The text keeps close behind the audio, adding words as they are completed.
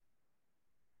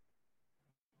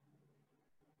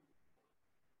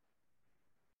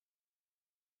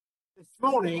This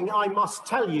morning, I must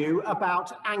tell you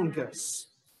about Angus.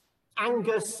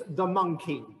 Angus the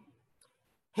monkey.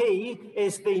 He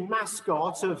is the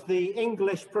mascot of the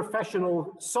English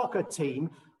professional soccer team,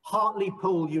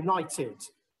 Hartlepool United.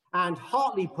 And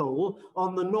Hartlepool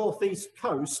on the northeast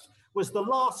coast was the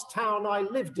last town I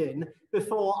lived in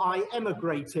before I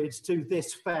emigrated to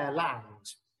this fair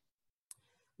land.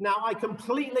 Now, I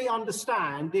completely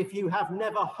understand if you have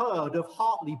never heard of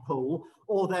Hartlepool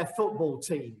or their football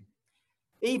team.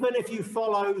 Even if you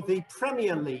follow the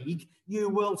Premier League, you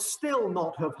will still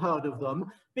not have heard of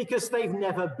them because they've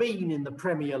never been in the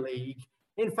Premier League.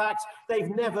 In fact, they've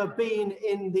never been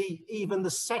in even the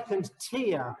second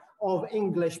tier of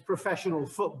English professional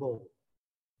football.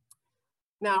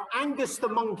 Now, Angus the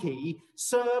monkey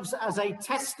serves as a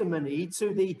testimony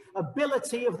to the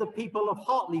ability of the people of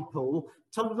Hartlepool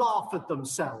to laugh at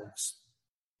themselves.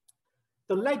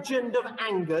 The legend of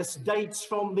Angus dates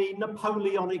from the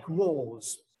Napoleonic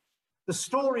Wars. The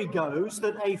story goes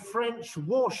that a French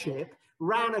warship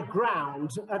ran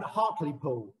aground at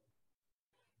Hartlepool.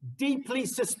 Deeply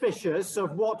suspicious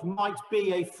of what might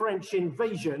be a French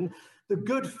invasion, the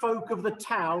good folk of the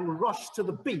town rushed to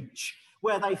the beach,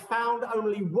 where they found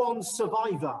only one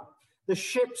survivor, the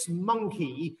ship's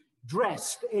monkey,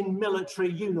 dressed in military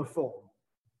uniform.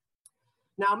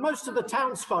 Now, most of the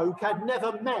townsfolk had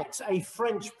never met a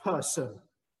French person.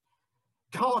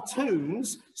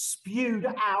 Cartoons spewed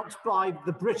out by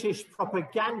the British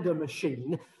propaganda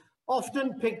machine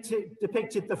often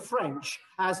depicted the French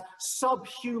as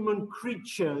subhuman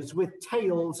creatures with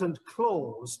tails and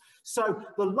claws. So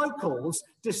the locals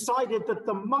decided that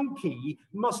the monkey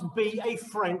must be a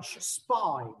French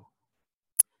spy.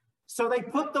 So they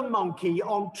put the monkey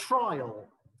on trial.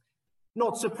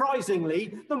 Not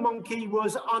surprisingly, the monkey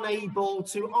was unable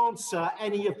to answer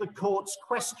any of the court's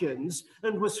questions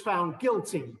and was found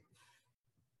guilty.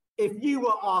 If you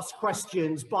were asked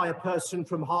questions by a person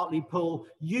from Hartlepool,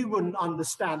 you wouldn't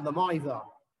understand them either.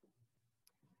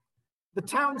 The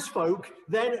townsfolk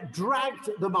then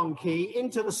dragged the monkey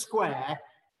into the square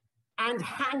and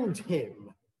hanged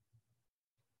him.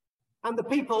 And the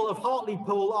people of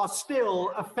Hartlepool are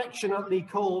still affectionately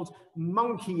called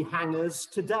monkey hangers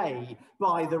today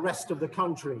by the rest of the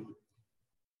country.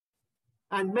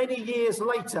 And many years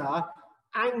later,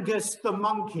 Angus the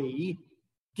monkey,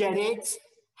 get it?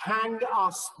 Hang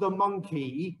us the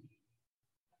monkey,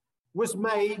 was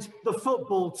made the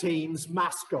football team's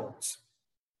mascot.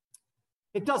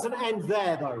 It doesn't end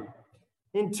there though.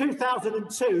 In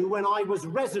 2002, when I was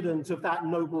resident of that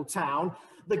noble town,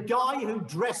 the guy who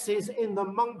dresses in the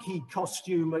monkey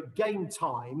costume at game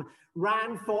time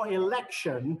ran for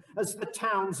election as the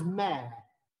town's mayor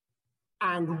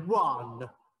and won,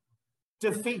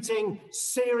 defeating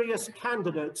serious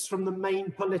candidates from the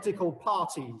main political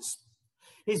parties.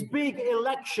 His big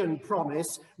election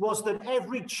promise was that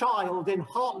every child in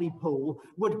Hartlepool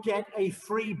would get a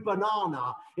free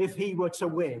banana if he were to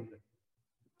win.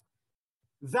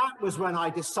 That was when I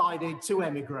decided to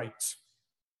emigrate.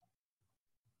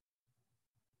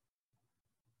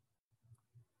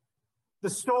 The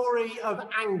story of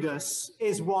Angus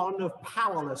is one of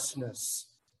powerlessness.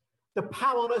 The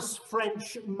powerless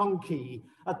French monkey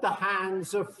at the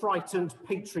hands of frightened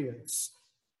patriots.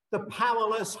 The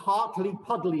powerless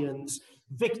Hartlepoolians,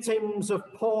 victims of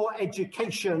poor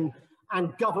education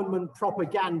and government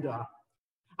propaganda.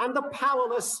 And the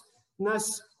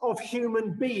powerlessness of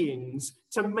human beings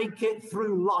to make it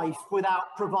through life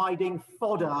without providing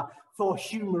fodder for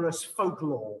humorous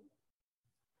folklore.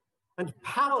 And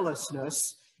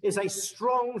powerlessness is a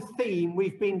strong theme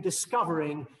we've been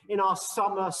discovering in our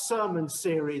summer sermon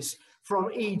series, From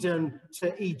Eden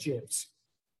to Egypt.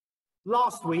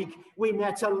 Last week, we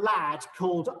met a lad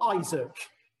called Isaac.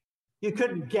 You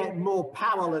couldn't get more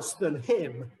powerless than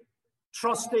him,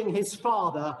 trusting his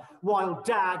father while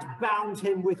Dad bound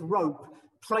him with rope,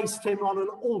 placed him on an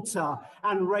altar,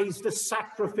 and raised a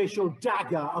sacrificial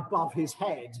dagger above his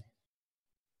head.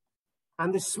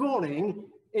 And this morning,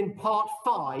 in part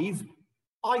 5,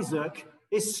 Isaac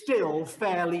is still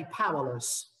fairly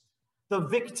powerless, the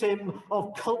victim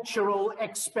of cultural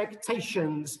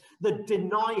expectations that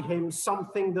deny him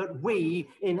something that we,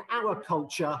 in our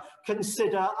culture,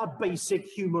 consider a basic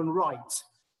human right,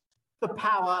 the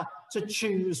power to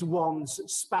choose one's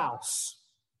spouse.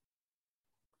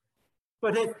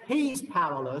 But if he's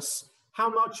powerless, how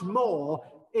much more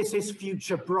is his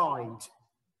future bride?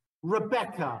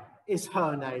 Rebecca is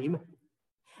her name.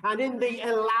 And in the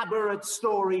elaborate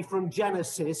story from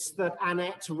Genesis that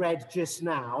Annette read just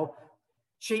now,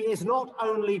 she is not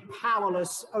only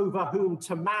powerless over whom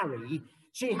to marry,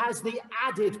 she has the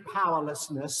added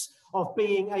powerlessness of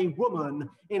being a woman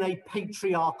in a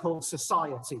patriarchal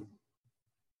society.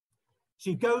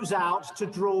 She goes out to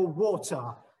draw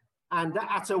water and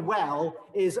at a well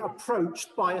is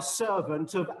approached by a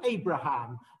servant of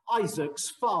Abraham, Isaac's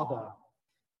father.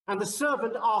 And the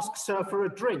servant asks her for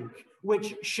a drink,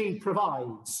 which she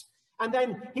provides. And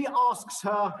then he asks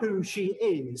her who she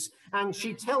is, and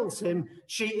she tells him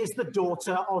she is the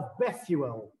daughter of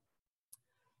Bethuel.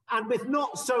 And with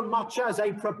not so much as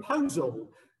a proposal,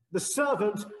 the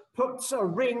servant puts a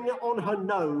ring on her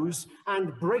nose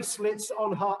and bracelets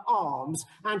on her arms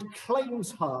and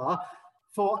claims her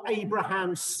for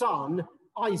Abraham's son,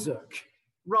 Isaac,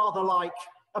 rather like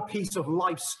a piece of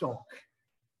livestock.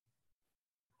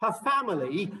 Her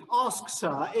family asks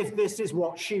her if this is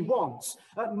what she wants,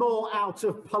 more out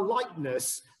of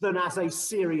politeness than as a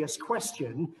serious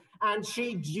question, and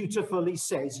she dutifully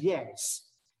says yes.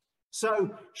 So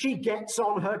she gets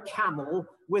on her camel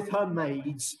with her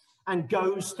maids and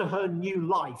goes to her new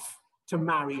life to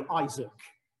marry Isaac.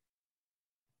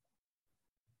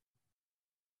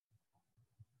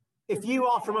 If you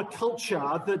are from a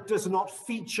culture that does not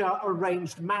feature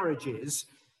arranged marriages,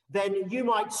 then you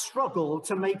might struggle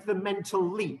to make the mental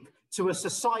leap to a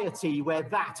society where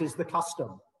that is the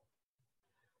custom.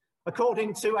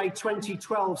 According to a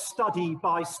 2012 study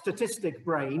by Statistic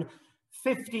Brain,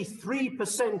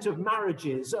 53% of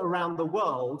marriages around the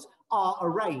world are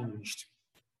arranged.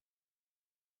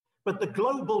 But the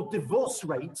global divorce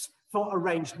rate for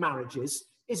arranged marriages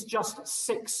is just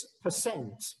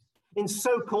 6%. In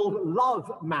so-called love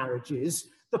marriages,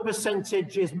 the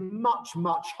percentage is much,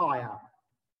 much higher.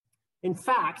 In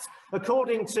fact,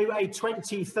 according to a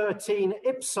 2013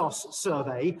 Ipsos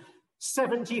survey,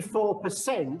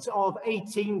 74% of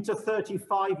 18 to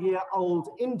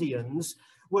 35-year-old Indians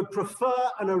would prefer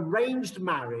an arranged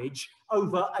marriage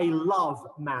over a love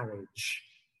marriage.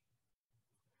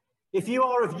 If you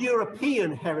are of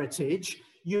European heritage,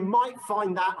 you might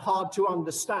find that hard to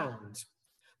understand.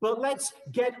 But let's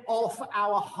get off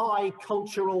our high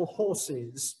cultural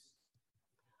horses.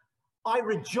 I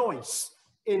rejoice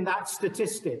in that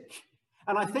statistic,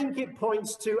 and I think it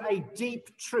points to a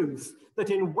deep truth that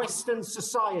in Western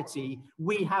society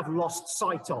we have lost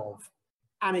sight of,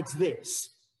 and it's this: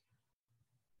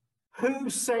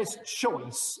 who says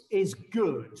choice is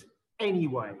good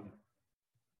anyway?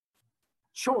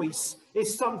 Choice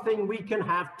is something we can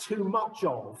have too much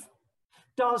of.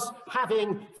 Does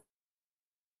having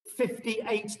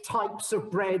 58 types of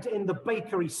bread in the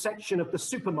bakery section of the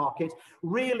supermarket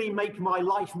really make my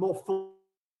life more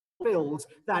fulfilled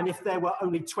than if there were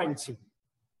only 20?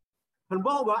 And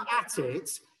while we're at it,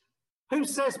 who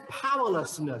says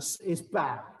powerlessness is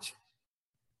bad?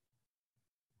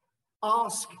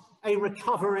 Ask a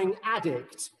recovering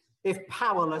addict if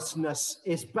powerlessness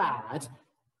is bad,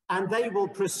 and they will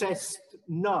persist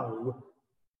no.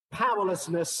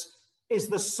 Powerlessness is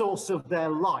the source of their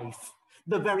life,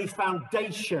 the very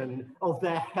foundation of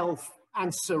their health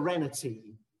and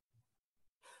serenity.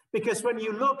 Because when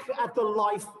you look at the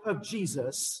life of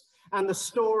Jesus and the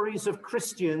stories of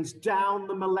Christians down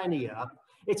the millennia,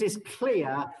 it is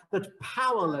clear that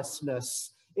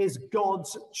powerlessness is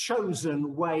God's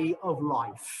chosen way of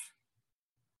life.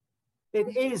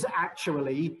 It is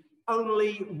actually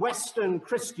only Western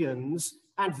Christians,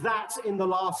 and that in the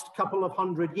last couple of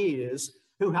hundred years,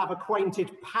 who have acquainted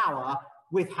power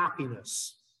with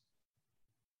happiness.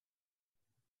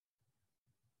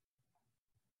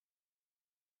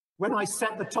 When I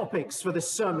set the topics for this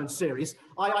sermon series,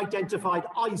 I identified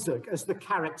Isaac as the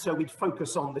character we'd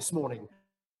focus on this morning.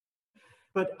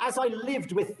 But as I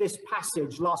lived with this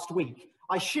passage last week,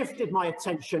 I shifted my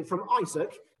attention from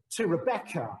Isaac to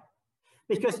Rebecca,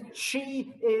 because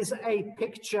she is a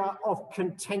picture of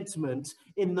contentment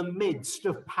in the midst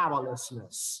of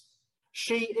powerlessness.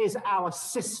 She is our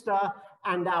sister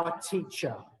and our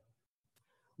teacher.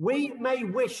 We may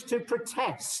wish to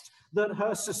protest that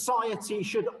her society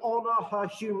should honor her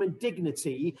human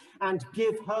dignity and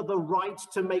give her the right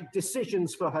to make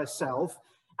decisions for herself,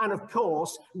 and of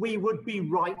course, we would be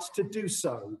right to do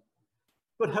so.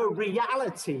 But her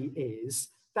reality is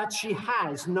that she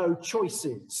has no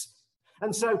choices.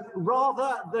 And so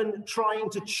rather than trying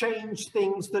to change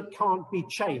things that can't be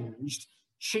changed,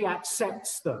 she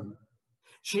accepts them.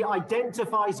 She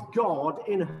identifies God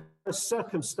in her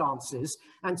circumstances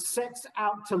and sets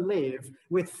out to live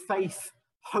with faith,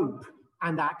 hope,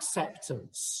 and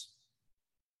acceptance.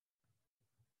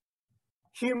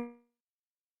 Human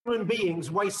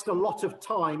beings waste a lot of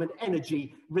time and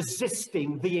energy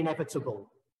resisting the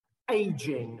inevitable: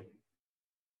 aging,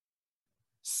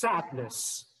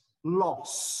 sadness,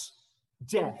 loss,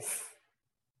 death,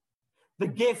 The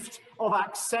gift of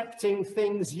accepting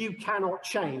things you cannot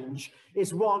change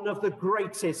is one of the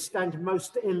greatest and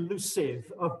most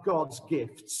elusive of God's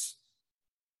gifts.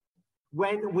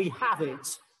 When we have it,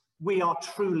 we are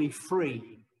truly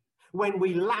free. When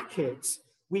we lack it,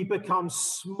 we become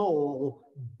small,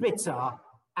 bitter,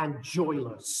 and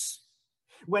joyless.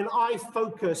 When I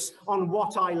focus on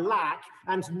what I lack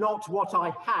and not what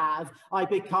I have, I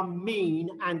become mean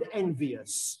and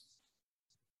envious.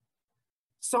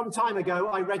 Some time ago,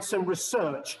 I read some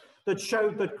research that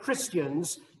showed that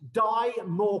Christians die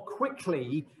more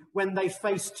quickly when they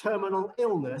face terminal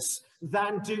illness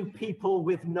than do people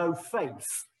with no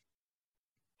faith.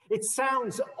 It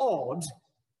sounds odd,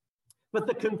 but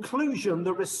the conclusion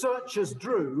the researchers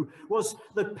drew was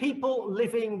that people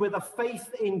living with a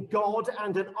faith in God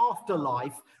and an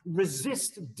afterlife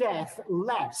resist death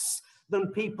less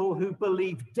than people who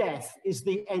believe death is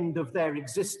the end of their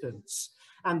existence.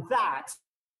 And that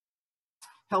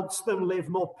helps them live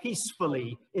more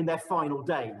peacefully in their final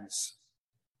days.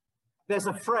 There's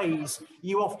a phrase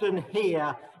you often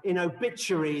hear in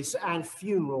obituaries and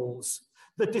funerals: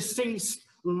 the deceased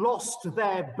lost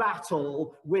their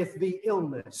battle with the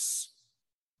illness.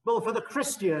 Well, for the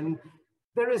Christian,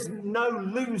 there is no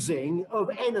losing of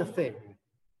anything.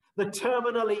 The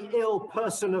terminally ill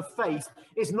person of faith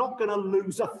is not going to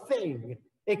lose a thing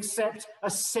except a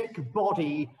sick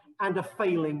body and a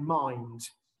failing mind.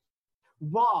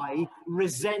 Why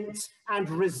resent and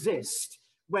resist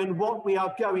when what we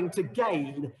are going to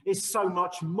gain is so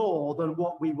much more than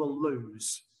what we will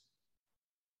lose?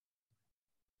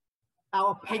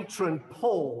 Our patron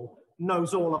Paul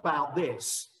knows all about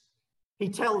this. He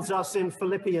tells us in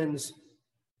Philippians,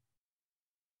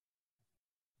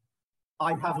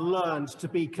 I have learned to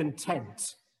be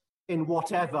content in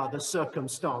whatever the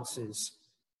circumstances.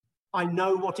 I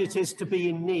know what it is to be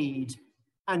in need,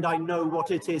 and I know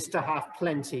what it is to have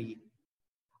plenty.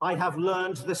 I have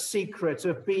learned the secret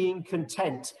of being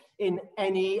content in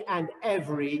any and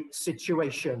every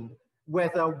situation,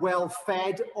 whether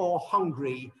well-fed or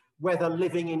hungry, whether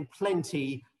living in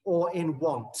plenty or in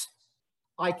want.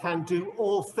 I can do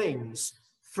all things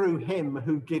through him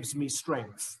who gives me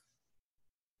strength.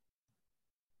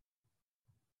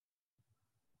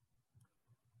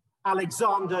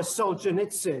 Alexander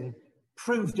Solzhenitsyn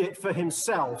proved it for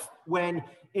himself when,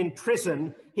 in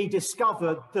prison, he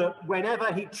discovered that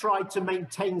whenever he tried to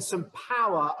maintain some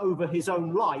power over his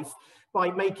own life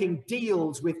by making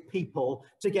deals with people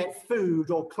to get food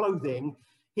or clothing,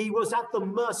 he was at the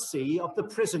mercy of the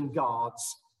prison guards.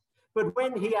 But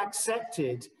when he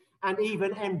accepted and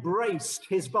even embraced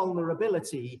his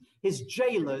vulnerability, his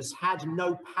jailers had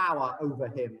no power over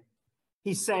him.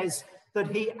 He says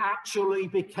that he actually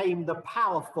became the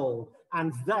powerful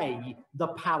and they the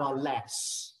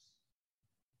powerless.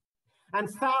 And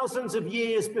thousands of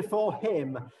years before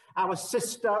him, our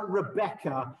sister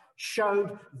Rebecca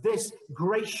showed this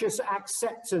gracious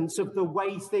acceptance of the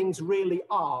way things really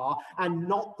are and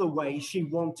not the way she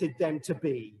wanted them to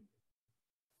be.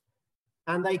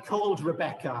 And they called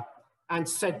Rebecca and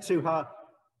said to her,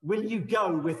 "Will you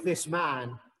go with this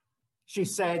man?" She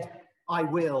said, "I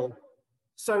will."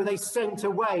 So they sent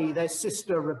away their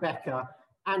sister Rebecca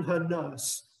and her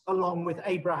nurse, along with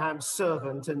Abraham's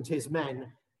servant and his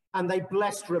men. And they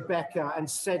blessed Rebecca and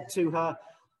said to her,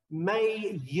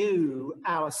 "May you,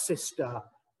 our sister,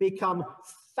 become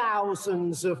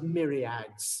thousands of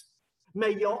myriads.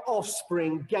 May your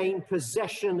offspring gain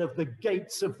possession of the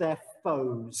gates of their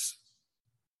foes."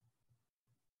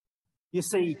 You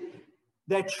see,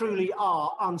 there truly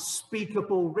are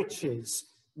unspeakable riches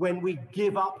when we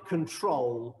give up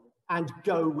control and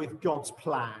go with God's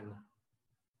plan.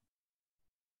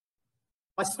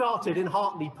 I started in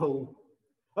Hartlepool,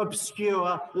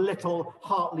 obscure little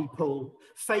Hartlepool,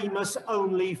 famous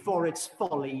only for its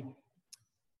folly.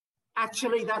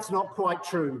 Actually, that's not quite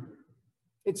true.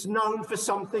 It's known for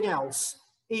something else,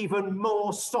 even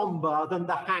more somber than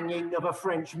the hanging of a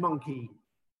French monkey.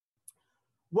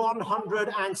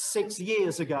 106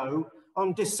 years ago,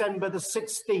 on December the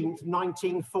 16th,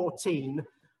 1914,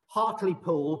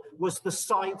 Hartlepool was the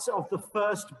site of the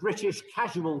first British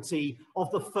casualty of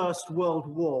the First World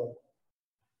War.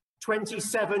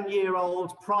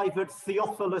 27-year-old Private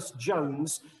Theophilus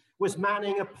Jones was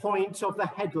manning a point of the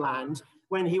headland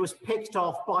when he was picked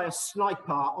off by a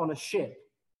sniper on a ship.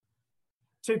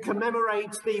 To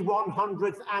commemorate the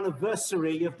 100th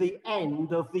anniversary of the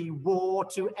end of the war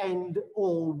to end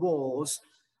all wars,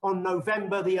 on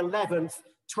November the 11th,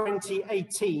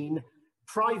 2018,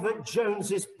 Private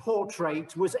Jones's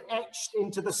portrait was etched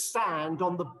into the sand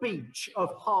on the beach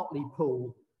of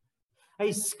Hartlepool.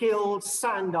 A skilled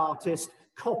sand artist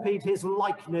copied his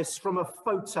likeness from a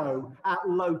photo at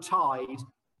low tide.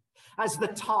 As the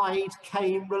tide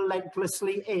came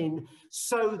relentlessly in,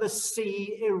 so the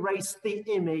sea erased the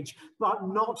image, but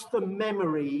not the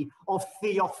memory of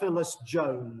Theophilus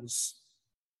Jones.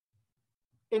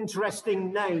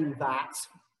 Interesting name that,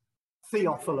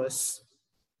 Theophilus.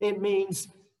 It means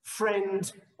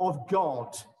friend of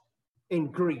God in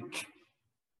Greek.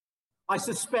 I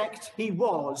suspect he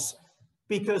was,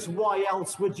 because why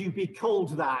else would you be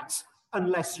called that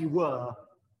unless you were?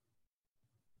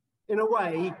 In a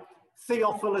way,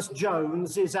 Theophilus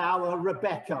Jones is our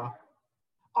Rebecca,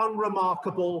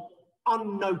 unremarkable,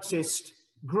 unnoticed,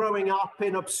 growing up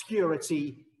in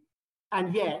obscurity,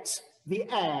 and yet the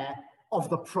heir of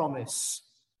the promise.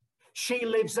 She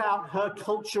lives out her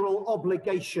cultural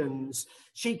obligations.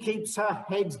 She keeps her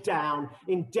head down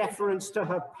in deference to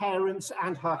her parents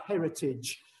and her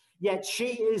heritage. Yet she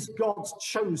is God's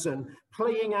chosen,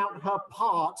 playing out her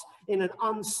part in an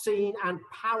unseen and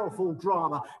powerful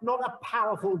drama. Not a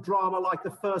powerful drama like the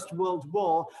First World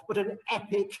War, but an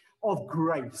epic of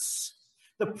grace.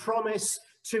 The promise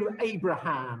to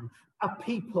Abraham, a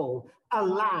people, a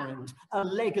land, a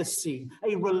legacy,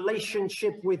 a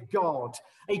relationship with God,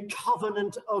 a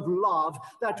covenant of love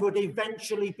that would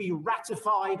eventually be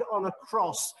ratified on a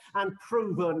cross and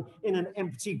proven in an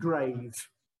empty grave.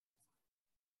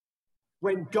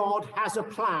 When God has a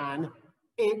plan,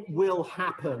 it will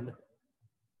happen.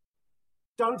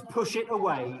 Don't push it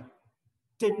away,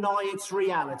 deny its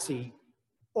reality,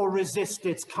 or resist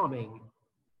its coming.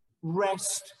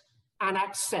 Rest and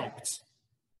accept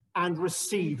and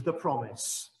receive the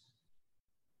promise.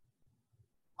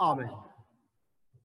 Amen.